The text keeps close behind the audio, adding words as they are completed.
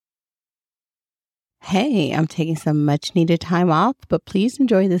Hey, I'm taking some much needed time off, but please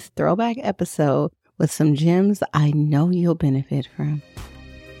enjoy this throwback episode with some gems I know you'll benefit from.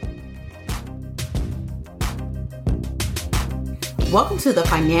 Welcome to the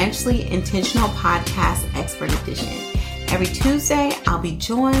Financially Intentional Podcast Expert Edition. Every Tuesday, I'll be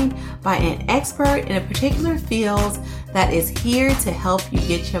joined by an expert in a particular field that is here to help you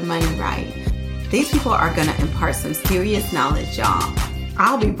get your money right. These people are going to impart some serious knowledge, y'all.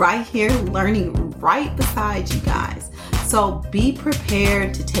 I'll be right here learning right beside you guys. So be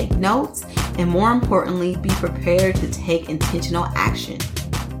prepared to take notes and, more importantly, be prepared to take intentional action.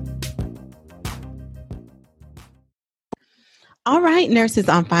 All right, Nurses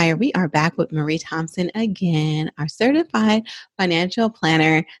on Fire, we are back with Marie Thompson again, our certified financial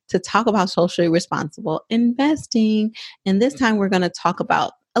planner, to talk about socially responsible investing. And this time we're going to talk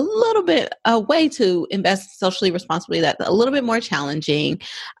about a way to invest socially responsibly that's a little bit more challenging.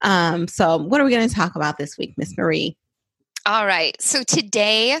 So what are we going to talk about this week, Miss Marie? All right. So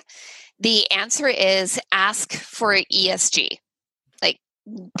today the answer is ask for ESG. Like,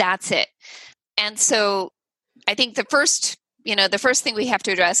 that's it. And so I think the first thing we have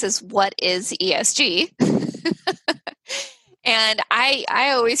to address is, what is ESG? And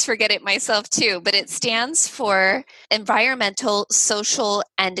I always forget it myself too, but it stands for Environmental, Social,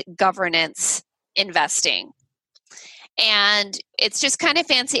 and Governance Investing. And it's just kind of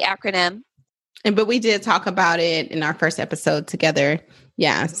fancy acronym. But we did talk about it in our first episode together.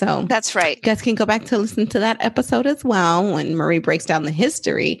 Yeah, so that's right. You guys can go back to listen to that episode as well when Marie breaks down the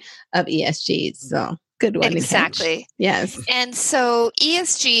history of ESG. So good one. Exactly. Yes. And so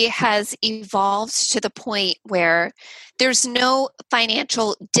ESG has evolved to the point where there's no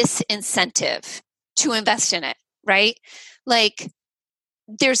financial disincentive to invest in it, right? Like,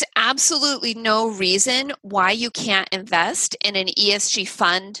 there's absolutely no reason why you can't invest in an ESG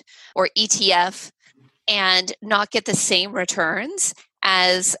fund or ETF and not get the same returns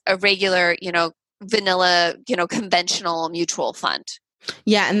as a regular, vanilla, conventional mutual fund.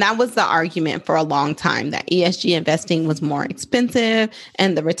 Yeah, and that was the argument for a long time, that ESG investing was more expensive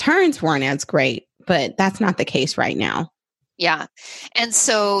and the returns weren't as great, but that's not the case right now. Yeah. And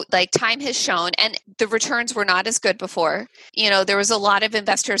so time has shown, and the returns were not as good before. There was a lot of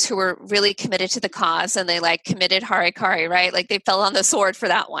investors who were really committed to the cause, and they committed harikari, right? Like, they fell on the sword for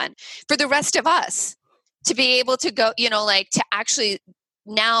that one. For the rest of us to be able to go, to actually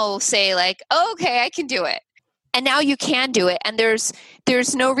now say oh, okay, I can do it. And now you can do it. And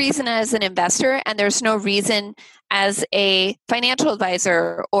there's no reason as an investor, and there's no reason as a financial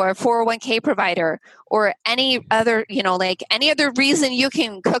advisor or a 401k provider or any other, any other reason you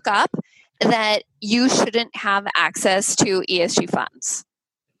can cook up that you shouldn't have access to ESG funds.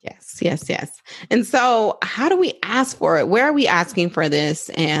 Yes. And so how do we ask for it? Where are we asking for this?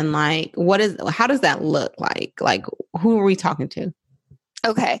 And how does that look like? Like, who are we talking to?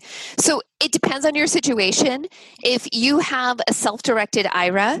 Okay. So it depends on your situation. If you have a self-directed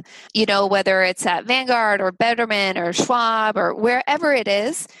IRA, whether it's at Vanguard or Betterment or Schwab or wherever it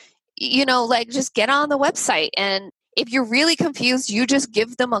is, just get on the website. And if you're really confused, you just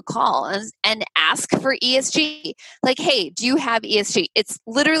give them a call and ask for ESG. Hey, do you have ESG? It's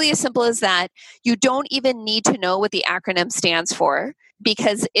literally as simple as that. You don't even need to know what the acronym stands for,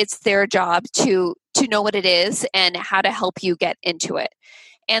 because it's their job to know what it is and how to help you get into it.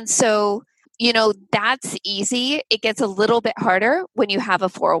 And so, that's easy. It gets a little bit harder when you have a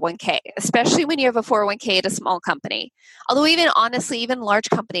 401k, especially when you have a 401k at a small company. Although even large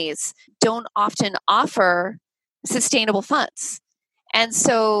companies don't often offer sustainable funds. And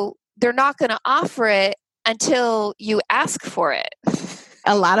so they're not going to offer it until you ask for it.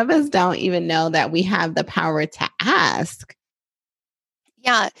 A lot of us don't even know that we have the power to ask.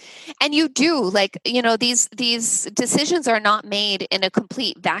 Yeah. And you do, these decisions are not made in a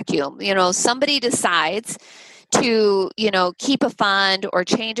complete vacuum. Somebody decides to, keep a fund or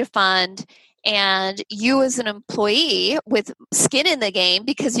change a fund, and you as an employee with skin in the game,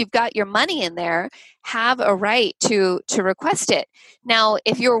 because you've got your money in there, have a right to request it. Now,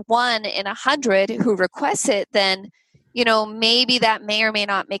 if you're 1 in 100 who requests it, then, maybe that may or may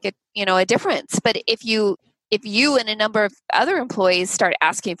not make a difference. But if you and a number of other employees start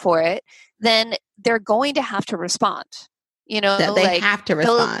asking for it, then they're going to have to respond. That they have to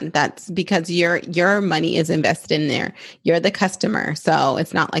respond. That's because your money is invested in there. You're the customer. So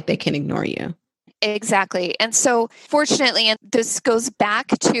it's not like they can ignore you. Exactly. And so fortunately, and this goes back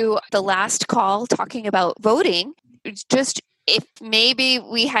to the last call talking about voting, just if maybe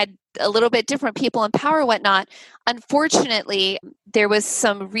we had a little bit different people in power, whatnot, unfortunately, there was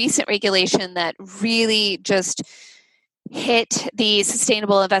some recent regulation that really just hit the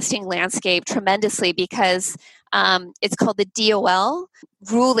sustainable investing landscape tremendously because it's called the DOL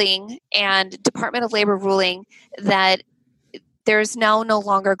ruling and Department of Labor ruling that there's now no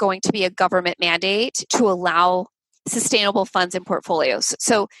longer going to be a government mandate to allow sustainable funds in portfolios.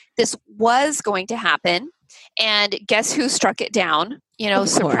 So this was going to happen, and guess who struck it down?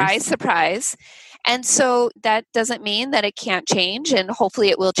 Surprise, surprise. And so that doesn't mean that it can't change, and hopefully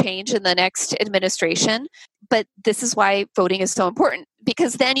it will change in the next administration. But this is why voting is so important,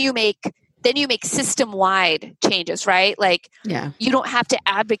 because then you make system-wide changes, right? Like, you don't have to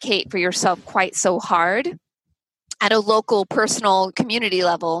advocate for yourself quite so hard at a local, personal, community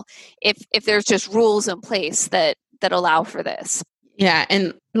level if there's just rules in place that allow for this. Yeah.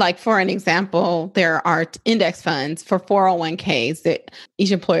 And like, for an example, there are index funds for 401ks that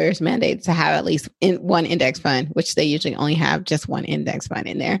each employer is mandated to have at least one index fund, which they usually only have just one index fund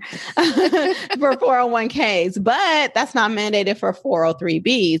in there for 401ks. But that's not mandated for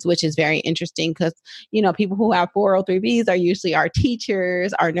 403bs, which is very interesting because, people who have 403bs are usually our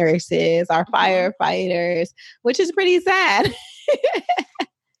teachers, our nurses, our firefighters, which is pretty sad.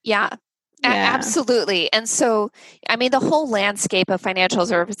 Yeah. Absolutely. And so, the whole landscape of financial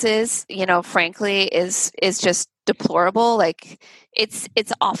services, frankly, is just deplorable. Like, it's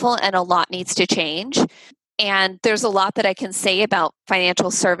awful, and a lot needs to change. And there's a lot that I can say about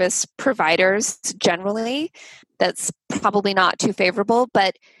financial service providers generally that's probably not too favorable,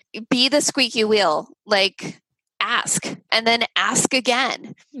 but be the squeaky wheel. Like, ask, and then ask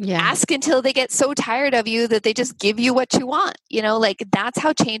again. Ask until they get so tired of you that they just give you what you want. That's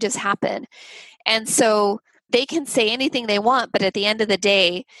how changes happen. And so they can say anything they want, but at the end of the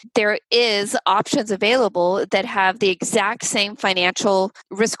day, there is options available that have the exact same financial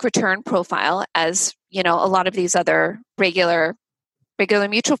risk return profile as, a lot of these other regular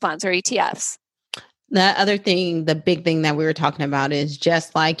mutual funds or ETFs. The other thing, the big thing that we were talking about is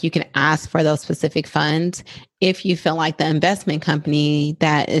just like you can ask for those specific funds if you feel like the investment company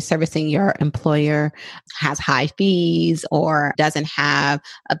that is servicing your employer has high fees or doesn't have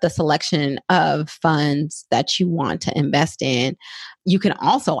the selection of funds that you want to invest in. You can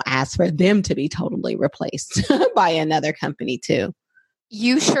also ask for them to be totally replaced by another company too.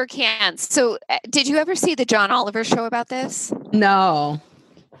 You sure can. So did you ever see the John Oliver show about this? No.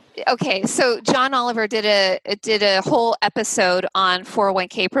 Okay, so John Oliver did a whole episode on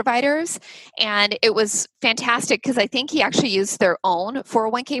 401k providers, and it was fantastic because I think he actually used their own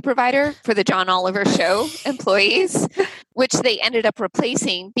 401k provider for the John Oliver show employees, which they ended up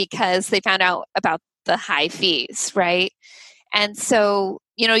replacing because they found out about the high fees, right? And so,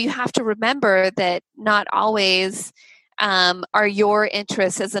 you have to remember that not always are your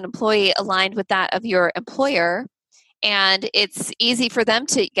interests as an employee aligned with that of your employer. And it's easy for them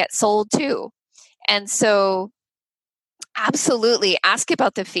to get sold too. And so absolutely ask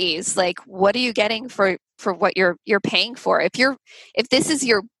about the fees. Like, what are you getting for what you're paying for? If this is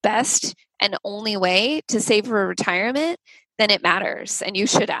your best and only way to save for retirement, then it matters and you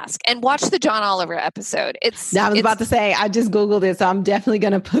should ask. And watch the John Oliver episode. I was about to say, I just Googled it, so I'm definitely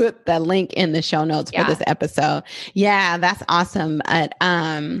going to put the link in the show notes for this episode. Yeah, that's awesome.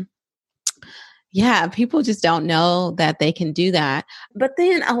 Yeah, people just don't know that they can do that. But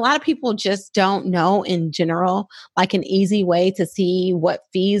then a lot of people just don't know in general, like an easy way to see what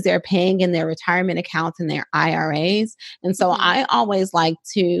fees they're paying in their retirement accounts and their IRAs. And so I always like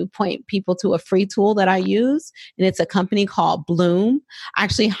to point people to a free tool that I use, and it's a company called Bloom. I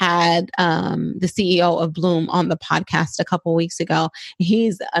actually had the CEO of Bloom on the podcast a couple weeks ago.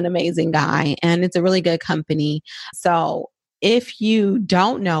 He's an amazing guy, and it's a really good company. So if you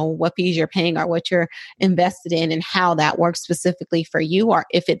don't know what fees you're paying or what you're invested in and how that works specifically for you, or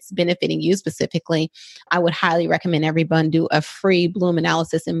if it's benefiting you specifically, I would highly recommend everyone do a free Bloom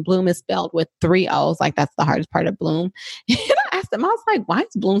analysis. And Bloom is spelled with 3 O's. Like, that's the hardest part of Bloom. And I asked him, I was like, why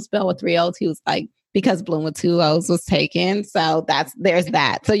is Bloom spelled with 3 O's? He was like, because Bloom with 2 O's was taken. So there's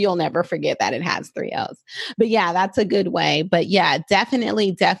that. So you'll never forget that it has 3 O's. But yeah, that's a good way. But yeah,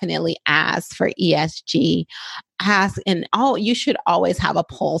 definitely ask for ESG. And you should always have a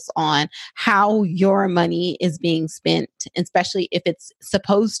pulse on how your money is being spent, especially if it's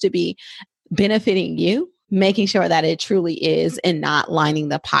supposed to be benefiting you, making sure that it truly is and not lining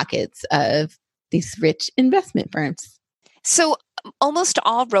the pockets of these rich investment firms. So almost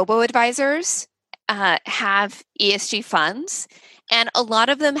all robo-advisors have ESG funds, and a lot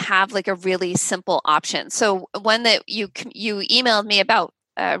of them have like a really simple option. So one that you emailed me about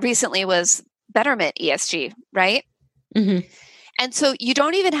recently was Betterment ESG, right? Mm-hmm. And so you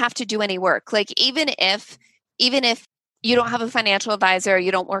don't even have to do any work. Like, even if you don't have a financial advisor,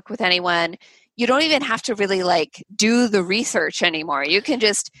 you don't work with anyone, you don't even have to really like do the research anymore. You can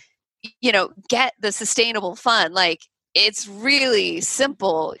just, get the sustainable fund. Like, it's really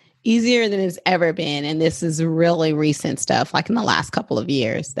simple. Easier than it's ever been. And this is really recent stuff, like in the last couple of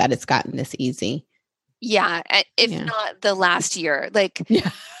years that it's gotten this easy. Yeah. If not the last year, like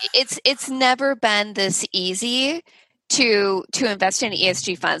it's never been this easy to invest in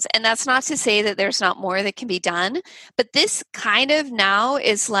ESG funds. And that's not to say that there's not more that can be done, but this kind of now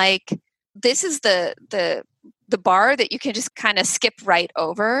is like, this is the bar that you can just kind of skip right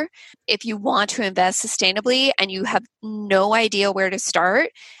over if you want to invest sustainably and you have no idea where to start,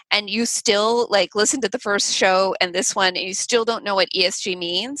 and you still like listen to the first show and this one and you still don't know what ESG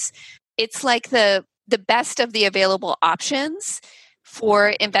means. It's like the best of the available options for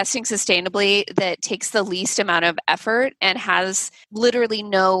investing sustainably that takes the least amount of effort and has literally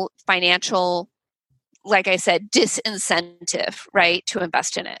no financial, like I said, disincentive, right, to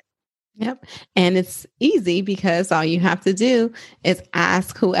invest in it. Yep. And it's easy because all you have to do is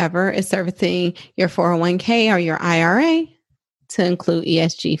ask whoever is servicing your 401k or your IRA to include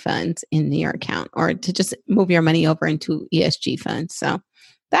ESG funds in your account, or to just move your money over into ESG funds. So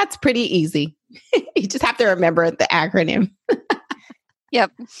that's pretty easy. You just have to remember the acronym.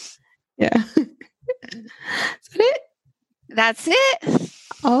 Yep. Yeah. Is that it? That's it.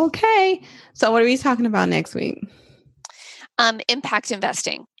 Okay. So what are we talking about next week? Impact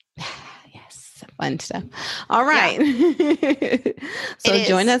investing. Yes, fun stuff. All right. Yeah. So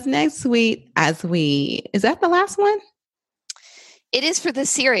join us next week is that the last one? It is for the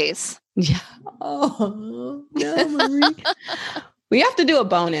series. Yeah. Oh, no, Marie. We have to do a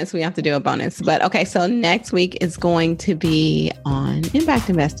bonus. But okay, so next week is going to be on impact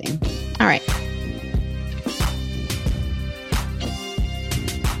investing. All right.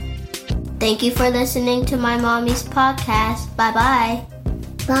 Thank you for listening to my mommy's podcast. Bye-bye.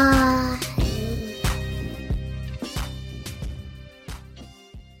 Bye.